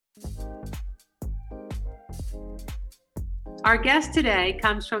Our guest today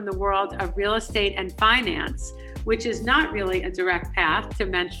comes from the world of real estate and finance, which is not really a direct path to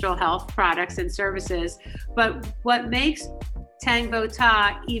menstrual health products and services. But what makes Tang Vo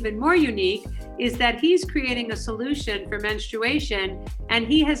Ta even more unique is that he's creating a solution for menstruation and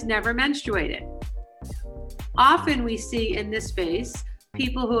he has never menstruated. Often we see in this space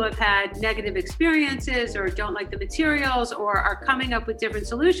people who have had negative experiences or don't like the materials or are coming up with different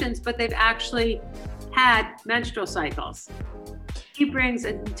solutions, but they've actually had menstrual cycles. He brings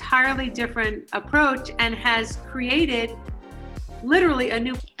an entirely different approach and has created literally a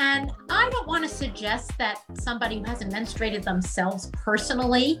new. And I don't want to suggest that somebody who hasn't menstruated themselves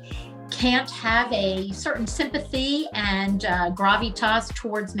personally can't have a certain sympathy and gravitas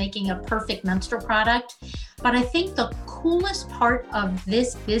towards making a perfect menstrual product. But I think the coolest part of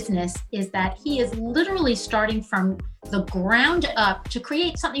this business is that he is literally starting from the ground up to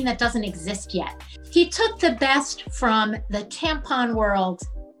create something that doesn't exist yet. He took the best from the tampon world,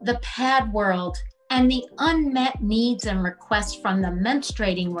 the pad world, and the unmet needs and requests from the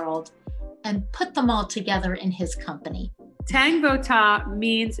menstruating world and put them all together in his company. Tang Vo Ta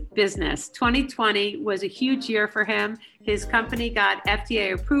means business. 2020 was a huge year for him. His company got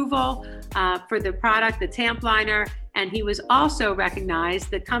FDA approval for the product, the Tamp Liner, and he was also recognized,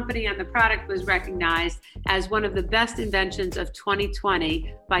 the company and the product was recognized as one of the best inventions of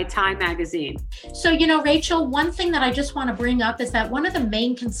 2020 by Time Magazine. So, Rachel, one thing that I just want to bring up is that one of the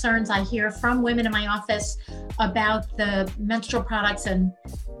main concerns I hear from women in my office about the menstrual products and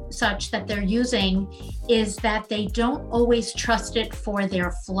such that they're using is that they don't always trust it for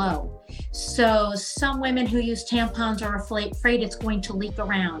their flow. So some women who use tampons are afraid it's going to leak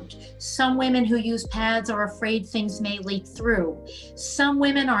around. Some women who use pads are afraid things may leak through. Some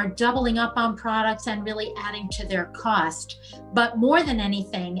women are doubling up on products and really adding to their cost. But more than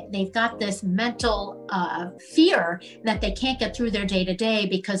anything, they've got this mental fear that they can't get through their day-to-day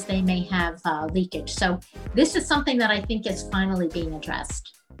because they may have leakage. So this is something that I think is finally being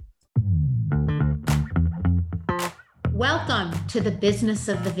addressed. Welcome to the Business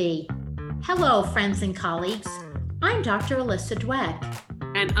of the V. Hello, friends and colleagues. I'm Dr. Alyssa Dweck.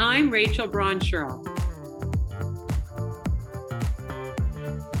 And I'm Rachel Braun-Scherl.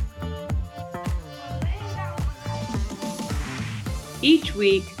 Each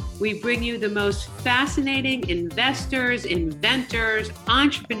week, we bring you the most fascinating investors, inventors,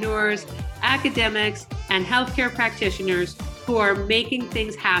 entrepreneurs, academics, and healthcare practitioners who are making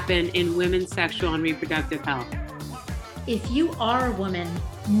things happen in women's sexual and reproductive health. If you are a woman,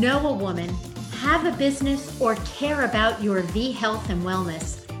 know a woman, have a business, or care about your V health and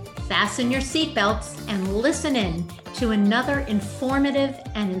wellness, fasten your seatbelts and listen in to another informative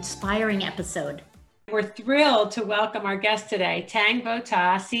and inspiring episode. We're thrilled to welcome our guest today, Tang Vo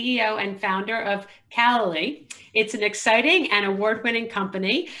Ta, CEO and founder of Calendly. It's an exciting and award-winning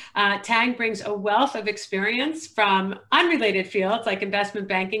company. Tang brings a wealth of experience from unrelated fields like investment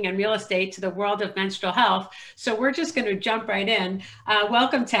banking and real estate to the world of menstrual health. So we're just going to jump right in.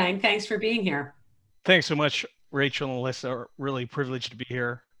 Welcome, Tang. Thanks for being here. Thanks so much, Rachel and Alyssa. Really privileged to be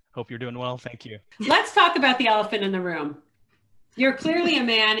here. Hope you're doing well. Thank you. Let's talk about the elephant in the room. You're clearly a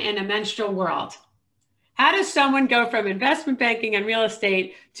man in a menstrual world. How does someone go from investment banking and real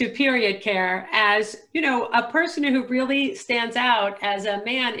estate to period care as, a person who really stands out as a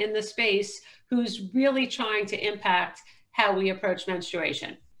man in the space who's really trying to impact how we approach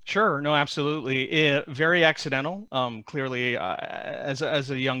menstruation? Sure. No, absolutely. Very accidental. Clearly, as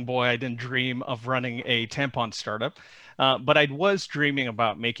a young boy, I didn't dream of running a tampon startup, but I was dreaming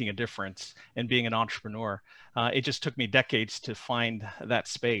about making a difference and being an entrepreneur. It just took me decades to find that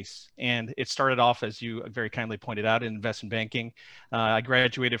space. And it started off, as you very kindly pointed out, in investment banking. I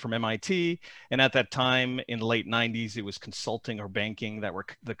graduated from MIT. And at that time, in the late 90s, it was consulting or banking that were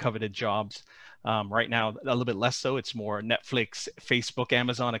the coveted jobs. Right now, a little bit less so. It's more Netflix, Facebook,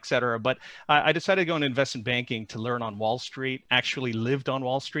 Amazon, et cetera. But I decided to go into investment banking to learn on Wall Street, actually lived on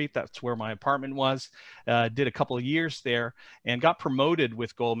Wall Street. That's where my apartment was. Did a couple of years there and got promoted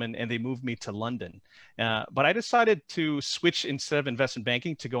with Goldman, and they moved me to London. But I decided to switch instead of investment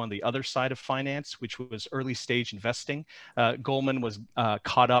banking to go on the other side of finance, which was early stage investing. Goldman was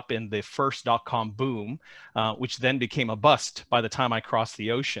caught up in the first dot-com boom, which then became a bust by the time I crossed the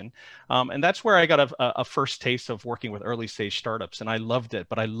ocean. And that's where I got a first taste of working with early stage startups. And I loved it,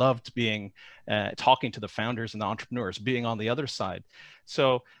 but I loved being talking to the founders and the entrepreneurs, being on the other side.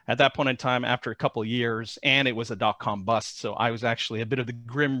 So at that point in time, after a couple of years, and it was a dot-com bust, so I was actually a bit of the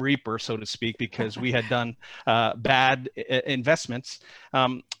grim reaper, so to speak, because we had done bad investments.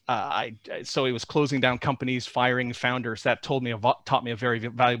 So it was closing down companies, firing founders. That taught me a very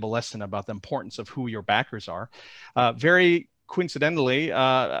valuable lesson about the importance of who your backers are. Very coincidentally,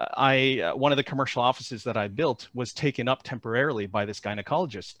 one of the commercial offices that I built was taken up temporarily by this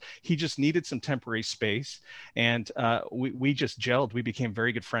gynecologist. He just needed some temporary space, and we just gelled. We became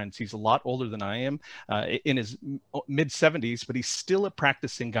very good friends. He's a lot older than I am, in his mid 70s, but he's still a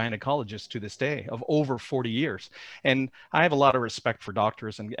practicing gynecologist to this day of over 40 years. And I have a lot of respect for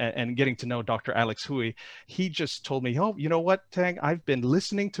doctors, and getting to know Dr. Alex Hui, he just told me, oh, you know what, Tang, I've been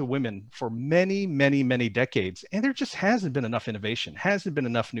listening to women for many, many, many decades, and there just hasn't been enough innovation, hasn't been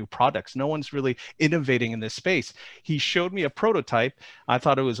enough new products. No one's really innovating in this space. He showed me a prototype. I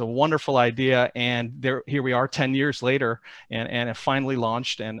thought it was a wonderful idea, and here we are 10 years later, and it finally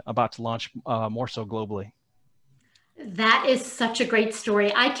launched and about to launch more so globally. That is such a great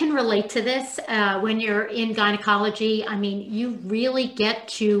story. I can relate to this. When you're in gynecology, I mean, you really get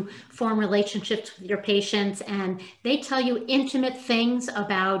to form relationships with your patients, and they tell you intimate things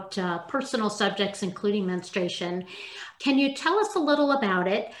about personal subjects, including menstruation. Can you tell us a little about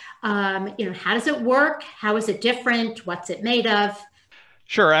it? How does it work? How is it different? What's it made of?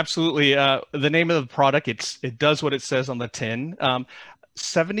 Sure, absolutely. The name of the product, it does what it says on the tin.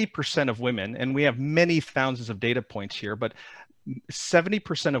 70% of women, and we have many thousands of data points here, but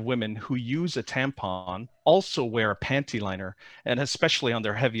 70% of women who use a tampon also wear a panty liner, and especially on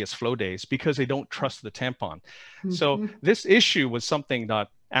their heaviest flow days, because they don't trust the tampon. Mm-hmm. So this issue was something that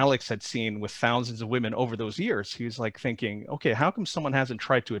Alex had seen with thousands of women over those years. He was like thinking, okay, how come someone hasn't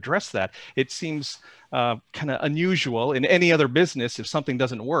tried to address that? It seems kind of unusual. In any other business, if something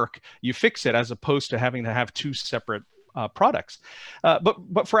doesn't work, you fix it, as opposed to having to have two separate products.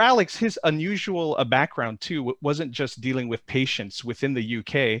 But for Alex, his unusual background too wasn't just dealing with patients within the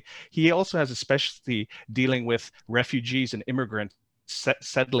UK. He also has a specialty dealing with refugees and immigrants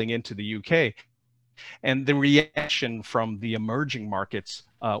settling into the UK. And the reaction from the emerging markets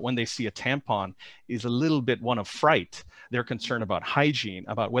when they see a tampon is a little bit one of fright. They're concerned about hygiene,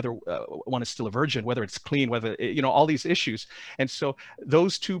 about whether one is still a virgin, whether it's clean, whether, all these issues. And so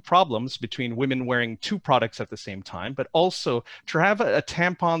those two problems between women wearing two products at the same time, but also to have a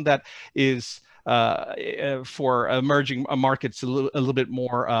tampon that is for emerging markets a little bit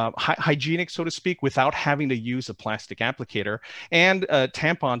more hygienic, so to speak, without having to use a plastic applicator. And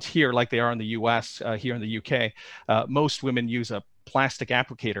tampons here, like they are in the US, here in the UK, most women use a plastic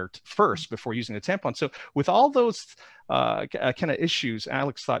applicator first before using the tampon. So with all those kind of issues,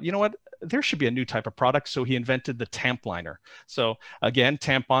 Alex thought, you know what, there should be a new type of product. So he invented the Tamp Liner. So again,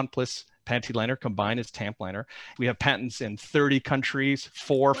 tampon plus panty liner combined as Tamp Liner. We have patents in 30 countries,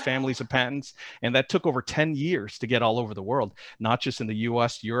 4 families of patents, and that took over 10 years to get all over the world, not just in the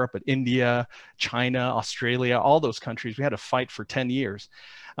US, Europe, but India, China, Australia, all those countries. We had to fight for 10 years.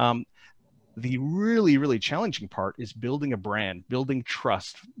 The really, really challenging part is building a brand, building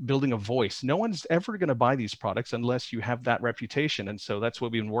trust, building a voice. No one's ever going to buy these products unless you have that reputation. And so that's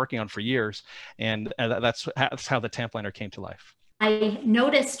what we've been working on for years. And that's how the Tamp Liner came to life. I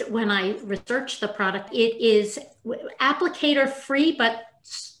noticed when I researched the product, it is applicator free, but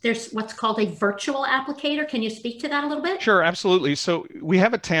there's what's called a virtual applicator. Can you speak to that a little bit? Sure, absolutely. So we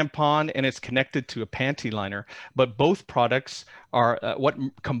have a tampon and it's connected to a panty liner, but both products are what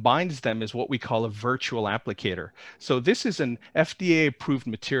combines them is what we call a virtual applicator. So this is an FDA approved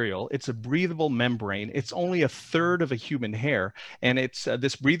material. It's a breathable membrane. It's only a third of a human hair, and it's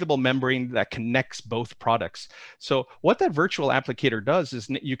this breathable membrane that connects both products. So what that virtual applicator does is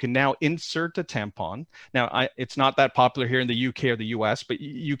you can now insert a tampon. Now, it's not that popular here in the UK or the US, but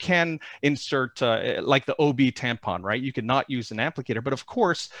you can insert like the OB tampon, right? You cannot use an applicator, but of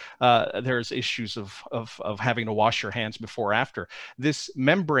course, there's issues of having to wash your hands before or after. This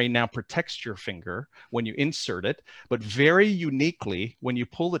membrane now protects your finger when you insert it, but very uniquely, when you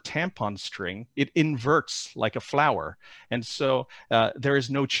pull the tampon string, it inverts like a flower. And so there is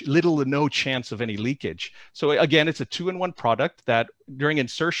little to no chance of any leakage. So again, it's a 2-in-1 product that during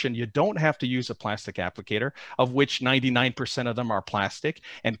insertion, you don't have to use a plastic applicator, of which 99% of them are plastic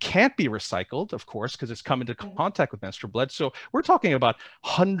and can't be recycled, of course, because it's come into contact with menstrual blood. So we're talking about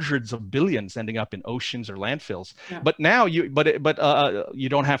hundreds of billions ending up in oceans or landfills. Yeah. But now you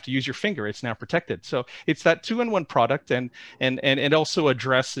don't have to use your finger. It's now protected. So it's that 2-in-1 product, and it also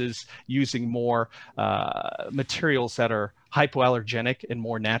addresses using more materials that are hypoallergenic and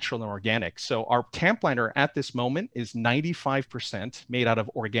more natural and organic. So our Tamp Liner at this moment is 95% made out of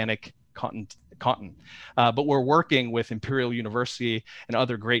organic cotton. But we're working with Imperial University and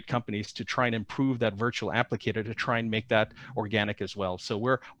other great companies to try and improve that virtual applicator to try and make that organic as well. So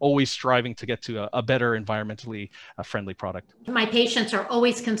we're always striving to get to a better environmentally friendly product. My patients are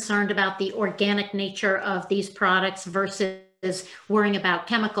always concerned about the organic nature of these products versus worrying about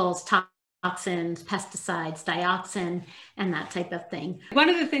chemicals, toxins, pesticides, dioxin, and that type of thing. One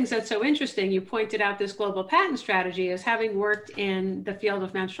of the things that's so interesting, you pointed out this global patent strategy, is having worked in the field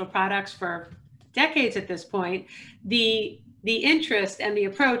of menstrual products for decades at this point, the interest and the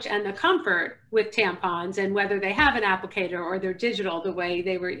approach and the comfort with tampons, and whether they have an applicator or they're digital, the way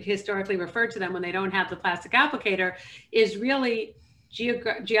they were historically referred to them when they don't have the plastic applicator, is really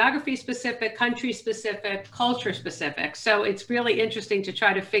geography specific, country specific, culture specific. So it's really interesting to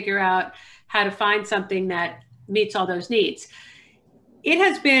try to figure out how to find something that meets all those needs. It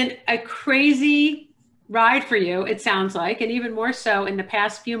has been a crazy ride for you, it sounds like, and even more so in the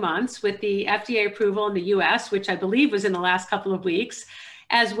past few months with the FDA approval in the US, which I believe was in the last couple of weeks,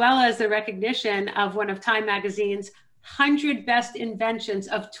 as well as the recognition of one of Time Magazine's 100 Best Inventions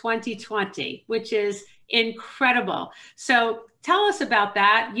of 2020, which is incredible. So tell us about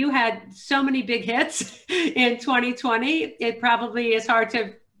that. You had so many big hits in 2020. It probably is hard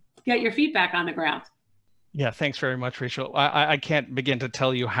to get your feet back on the ground. Yeah, thanks very much, Rachel. I can't begin to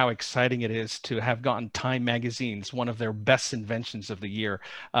tell you how exciting it is to have gotten Time Magazine's one of their best inventions of the year.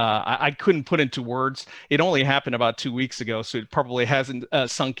 I couldn't put into words. It only happened about 2 weeks ago, so it probably hasn't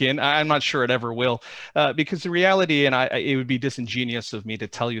sunk in. I'm not sure it ever will, because the reality, and it would be disingenuous of me to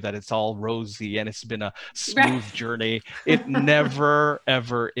tell you that it's all rosy and it's been a smooth journey. It never,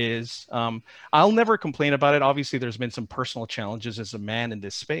 ever is. I'll never complain about it. Obviously, there's been some personal challenges as a man in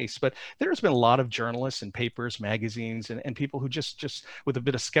this space, but there's been a lot of journalists and papers, magazines, and people who just with a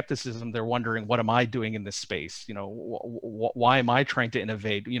bit of skepticism, they're wondering, what am I doing in this space? You know, why am I trying to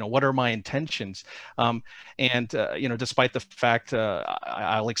innovate? You know, what are my intentions? You know, despite the fact,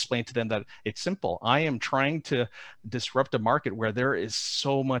 I'll explain to them that it's simple. I am trying to disrupt a market where there is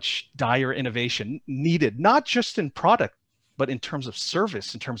so much dire innovation needed, not just in product, but in terms of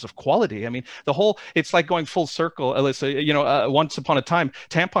service, in terms of quality. I mean, it's like going full circle, Alyssa. You know, once upon a time,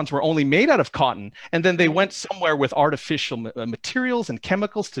 tampons were only made out of cotton, and then they went somewhere with artificial materials and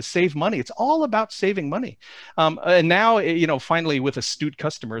chemicals to save money. It's all about saving money. And now, you know, finally, with astute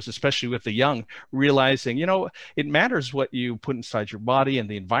customers, especially with the young, realizing, you know, it matters what you put inside your body and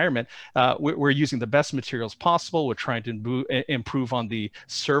the environment. We're using the best materials possible. We're trying to improve on the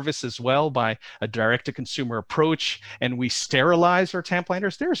service as well by a direct-to-consumer approach, and we sterilize our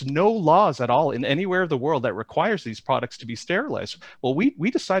tampliners. There's no laws at all in anywhere of the world that requires these products to be sterilized. Well,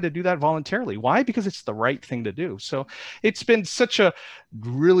 we decided to do that voluntarily. Why? Because it's the right thing to do. So it's been such a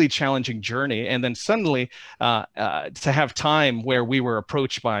really challenging journey. And then suddenly to have Time, where we were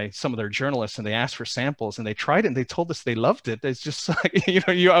approached by some of their journalists and they asked for samples and they tried it and they told us they loved it. It's just like, you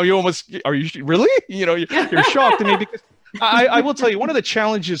know, you almost, are you really? You know, you're shocked. I mean, because I will tell you, one of the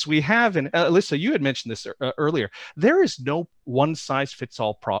challenges we have, and Alyssa, you had mentioned this earlier, there is no one size fits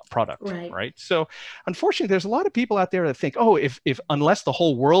all product, right? So unfortunately, there's a lot of people out there that think, oh, if unless the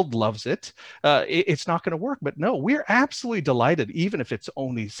whole world loves it, it's not going to work. But no, we're absolutely delighted, even if it's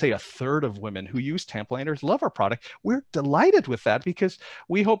only, say, a third of women who use tampliners love our product. We're delighted with that because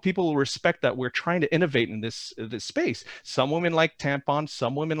we hope people will respect that we're trying to innovate in this space. Some women like tampons,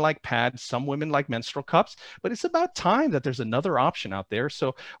 some women like pads, some women like menstrual cups, but it's about time that there's another option out there.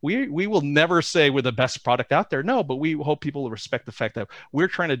 So we will never say we're the best product out there. No, but we hope people will respect the fact that we're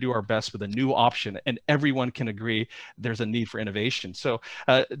trying to do our best with a new option, and everyone can agree there's a need for innovation. So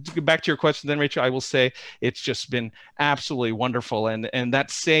to go back to your question then, Rachel, I will say it's just been absolutely wonderful. And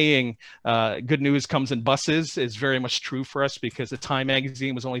that saying, good news comes in buses, is very much true for us, because the Time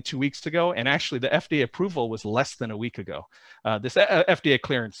Magazine was only 2 weeks ago, and actually the FDA approval was less than a week ago. This FDA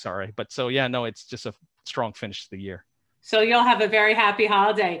clearance, sorry. But so, yeah, no, it's just a strong finish to the year. So you'll have a very happy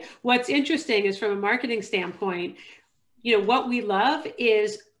holiday. What's interesting is, from a marketing standpoint, you know, what we love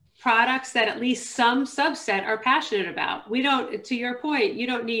is products that at least some subset are passionate about. We don't, to your point, you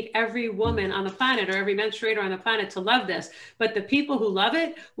don't need every woman on the planet or every menstruator on the planet to love this, but the people who love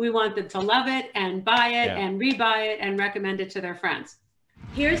it, we want them to love it and buy it and rebuy it and recommend it to their friends.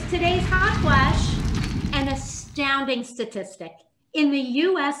 Here's today's Hot Flash, an astounding statistic. In the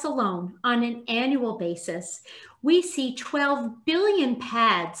US alone, on an annual basis, we see 12 billion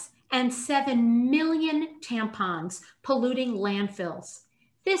pads and 7 million tampons polluting landfills.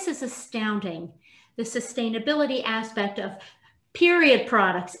 This is astounding. The sustainability aspect of period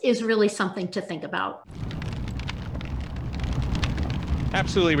products is really something to think about.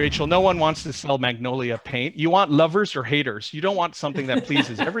 Absolutely, Rachel. No one wants to sell Magnolia paint. You want lovers or haters. You don't want something that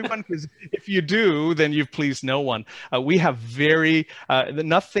pleases everyone, because if you do, then you've pleased no one. We have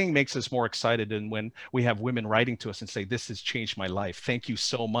nothing makes us more excited than when we have women writing to us and say, "This has changed my life. Thank you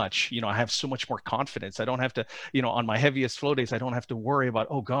so much. I have so much more confidence. I don't have to, on my heaviest flow days, I don't have to worry about,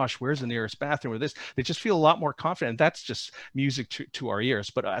 oh gosh, where's the nearest bathroom or this." They just feel a lot more confident. That's just music to our ears.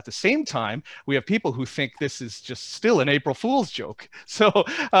 But at the same time, we have people who think this is just still an April Fool's joke. But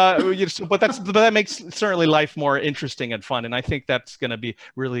that makes certainly life more interesting and fun. And I think that's going to be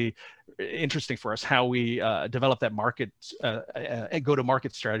really interesting for us, how we develop that market and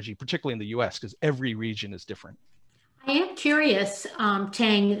go-to-market strategy, particularly in the US, because every region is different. I am curious,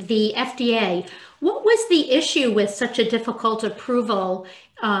 Tang, the FDA, what was the issue with such a difficult approval,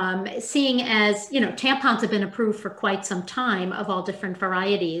 seeing as, tampons have been approved for quite some time of all different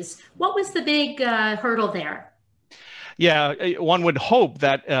varieties? What was the big hurdle there? Yeah, one would hope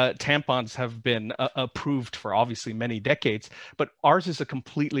that tampons have been approved for obviously many decades, but ours is a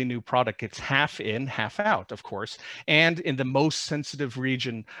completely new product. It's half in, half out, of course. And in the most sensitive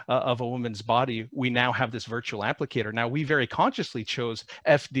region of a woman's body, we now have this virtual applicator. Now, we very consciously chose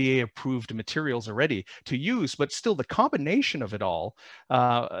FDA-approved materials already to use, but still the combination of it all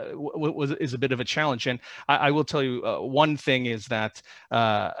is a bit of a challenge. And I will tell you, one thing is that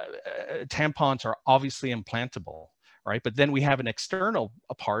tampons are obviously implantable. Right. But then we have an external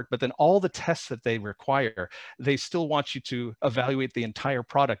part, but then all the tests that they require, they still want you to evaluate the entire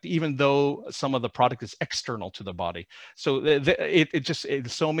product, even though some of the product is external to the body. So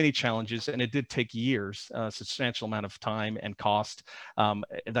it's so many challenges, and it did take years, a substantial amount of time and cost.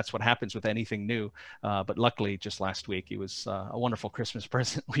 That's what happens with anything new. But luckily, just last week, it was a wonderful Christmas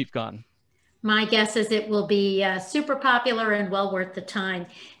present we've gotten. My guess is it will be super popular and well worth the time.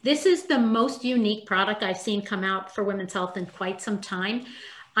 This is the most unique product I've seen come out for women's health in quite some time.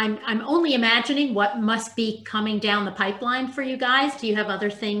 I'm only imagining what must be coming down the pipeline for you guys. Do you have other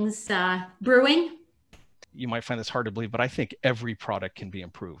things brewing? You might find this hard to believe, but I think every product can be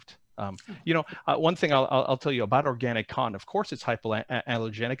improved. One thing I'll tell you about Organic Cotton, of course, it's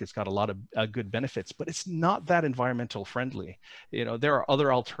hypoallergenic. It's got a lot of good benefits, but it's not that environmental friendly. There are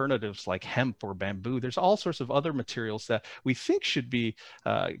other alternatives like hemp or bamboo. There's all sorts of other materials that we think should be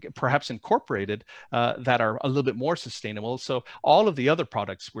perhaps incorporated that are a little bit more sustainable. So all of the other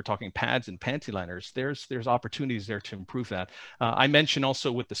products, we're talking pads and panty liners, there's opportunities there to improve that. I mentioned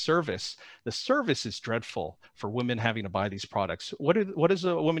also with the service is dreadful for women having to buy these products. What does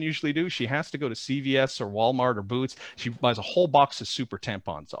a woman usually do? She has to go to CVS or Walmart or Boots. She buys a whole box of super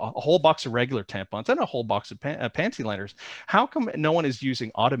tampons, a whole box of regular tampons, and a whole box of panty liners. How come no one is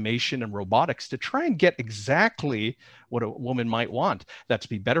using automation and robotics to try and get exactly what a woman might want? That to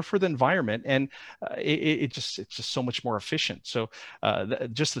be better for the environment, and it's just so much more efficient. So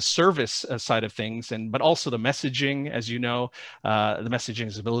just the service side of things, but also the messaging, as you know, the messaging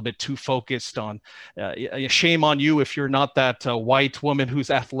is a little bit too focused on shame on you if you're not that white woman who's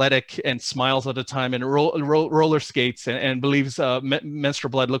athletic and smiles all the time and roller skates and believes menstrual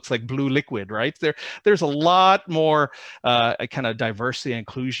blood looks like blue liquid, right? There's a lot more kind of diversity,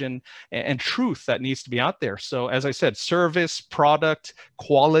 inclusion, and truth that needs to be out there. So as I said, service, product,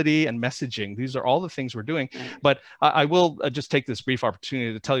 quality, and messaging, these are all the things we're doing. But I will just take this brief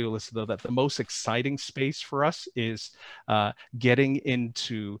opportunity to tell you, Alyssa, though, that the most exciting space for us is getting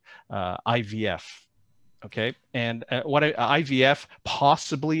into IVF. Okay, and IVF,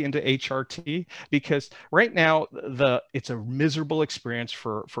 possibly into HRT, because right now it's a miserable experience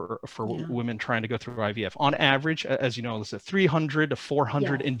for women trying to go through IVF. On average, as you know, it's 300 to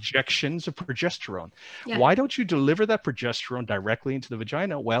 400 injections of progesterone. Why don't you deliver that progesterone directly into the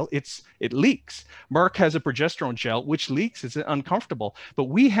vagina? Well, it leaks. Merck has a progesterone gel which leaks. It's uncomfortable, but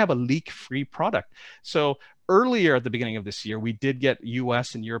we have a leak-free product. So earlier at the beginning of this year, we did get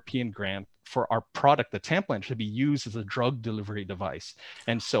US and European grant for our product, the Tamplan, to be used as a drug delivery device.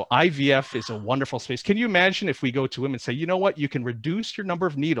 And so IVF is a wonderful space. Can you imagine if we go to women and say, you know what, you can reduce your number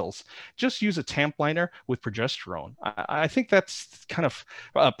of needles, just use a Tampliner with progesterone? I think that's kind of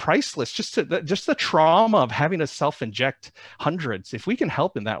priceless. Just the trauma of having to self-inject hundreds. If we can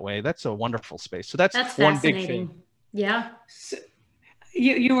help in that way, that's a wonderful space. So that's one big thing. Yeah.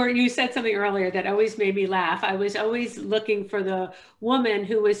 You said something earlier that always made me laugh. I was always looking for the woman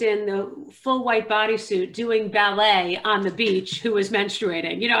who was in the full white bodysuit doing ballet on the beach who was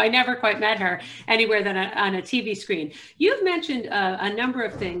menstruating. I never quite met her anywhere than on a TV screen. You've mentioned a number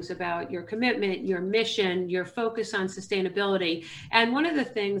of things about your commitment, your mission, your focus on sustainability. And one of the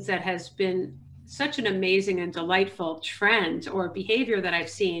things that has been such an amazing and delightful trend or behavior that I've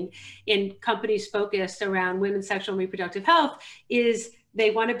seen in companies focused around women's sexual and reproductive health is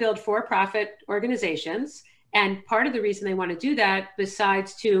they want to build for-profit organizations. And part of the reason they want to do that,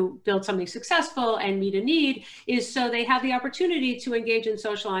 besides to build something successful and meet a need, is so they have the opportunity to engage in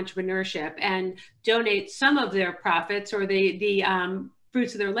social entrepreneurship and donate some of their profits or the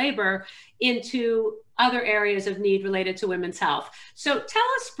fruits of their labor into other areas of need related to women's health. So tell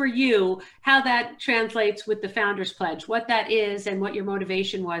us for you how that translates with the Founders Pledge, what that is and what your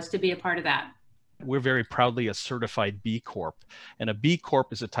motivation was to be a part of that. We're very proudly a certified B Corp. And a B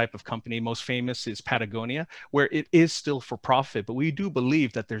Corp is a type of company, most famous is Patagonia, where it is still for profit, but we do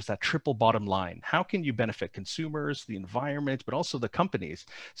believe that there's that triple bottom line. How can you benefit consumers, the environment, but also the companies?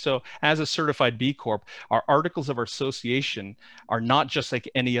 So as a certified B Corp, our articles of association are not just like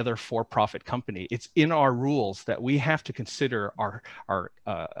any other for-profit company. It's in our rules that we have to consider our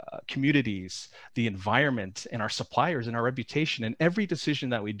communities, the environment, and our suppliers and our reputation in every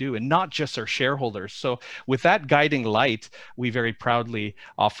decision that we do, and not just our shareholders. So with that guiding light, we very proudly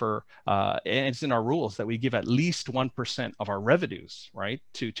offer, and it's in our rules, that we give at least 1% of our revenues, right,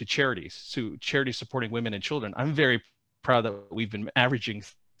 to charities supporting women and children. I'm very proud that we've been averaging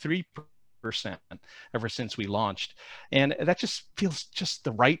 3% ever since we launched, and that just feels just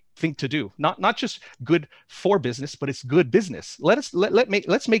the right thing to do. Not just good for business, but it's good business. Let's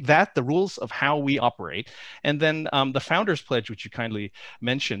make that the rules of how we operate. And then the Founders Pledge, which you kindly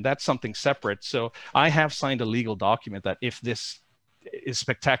mentioned, that's something separate. So I have signed a legal document that if this is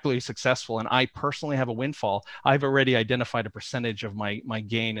spectacularly successful and I personally have a windfall, I've already identified a percentage of my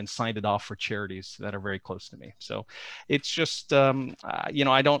gain and signed it off for charities that are very close to me. So it's just,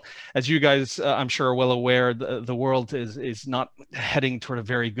 I don't, as you guys, I'm sure are well aware, the world is not heading toward a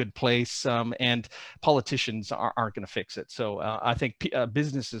very good place, and politicians aren't going to fix it. So I think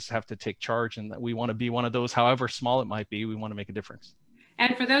businesses have to take charge, and we want to be one of those, however small it might be. We want to make a difference.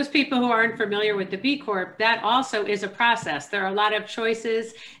 And for those people who aren't familiar with the B Corp, that also is a process. There are a lot of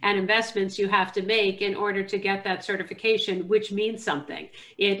choices and investments you have to make in order to get that certification, which means something.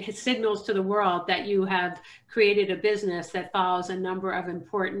 It signals to the world that you have created a business that follows a number of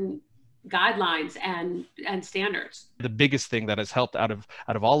important guidelines and standards. The biggest thing that has helped out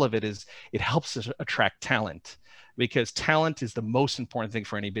of all of it is it helps us attract talent. Because talent is the most important thing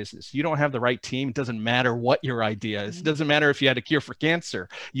for any business. You don't have the right team, it doesn't matter what your idea is. It doesn't matter if you had a cure for cancer.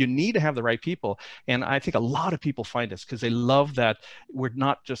 You need to have the right people. And I think a lot of people find us because they love that we're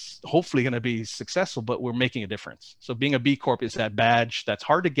not just hopefully going to be successful, but we're making a difference. So being a B Corp is that badge that's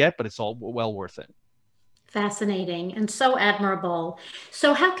hard to get, but it's all well worth it. Fascinating and so admirable.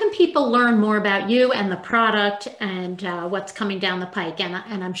 So how can people learn more about you and the product and what's coming down the pike? And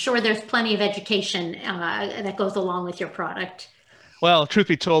I'm sure there's plenty of education that goes along with your product. Well, truth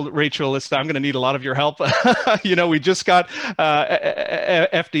be told, Rachel, I'm going to need a lot of your help. We just got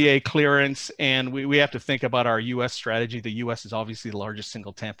FDA clearance, and we have to think about our U.S. strategy. The U.S. is obviously the largest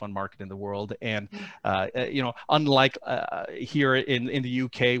single tampon market in the world, and unlike here in the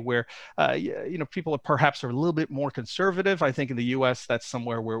U.K., where people perhaps are a little bit more conservative, I think in the U.S. that's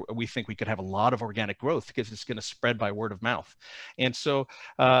somewhere where we think we could have a lot of organic growth because it's going to spread by word of mouth. And so,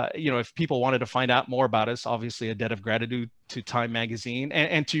 if people wanted to find out more about us, obviously a debt of gratitude to Time Magazine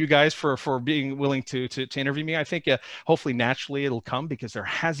and to you guys for being willing to interview me. I think hopefully naturally it'll come because there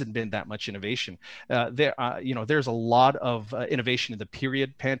hasn't been that much innovation. There's a lot of innovation in the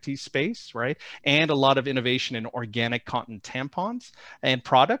period panty space, right? And a lot of innovation in organic cotton tampons and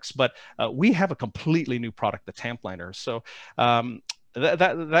products, but we have a completely new product, the Tampliner. So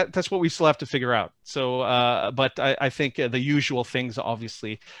that's what we still have to figure out. So, but I think the usual things,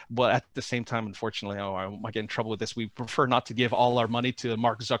 obviously, but at the same time, unfortunately, I might get in trouble with this. We prefer not to give all our money to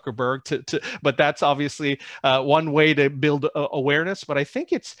Mark Zuckerberg, but that's obviously one way to build awareness. But I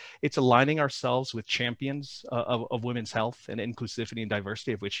think it's aligning ourselves with champions of women's health and inclusivity and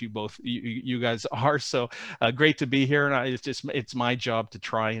diversity, of which you guys are. So great to be here, and it's my job to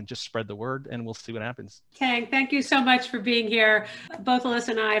try and just spread the word, and we'll see what happens. Tang, thank you so much for being here. Both Alyssa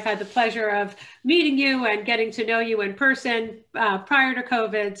and I have had the pleasure of meeting you and getting to know you in person prior to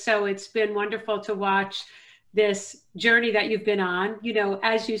COVID. So it's been wonderful to watch this journey that you've been on.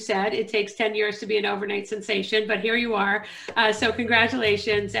 As you said, it takes 10 years to be an overnight sensation, but here you are. So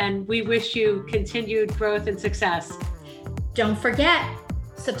congratulations, and we wish you continued growth and success. Don't forget,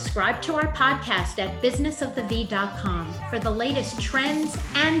 subscribe to our podcast at businessofthev.com for the latest trends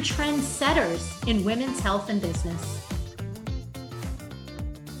and trendsetters in women's health and business.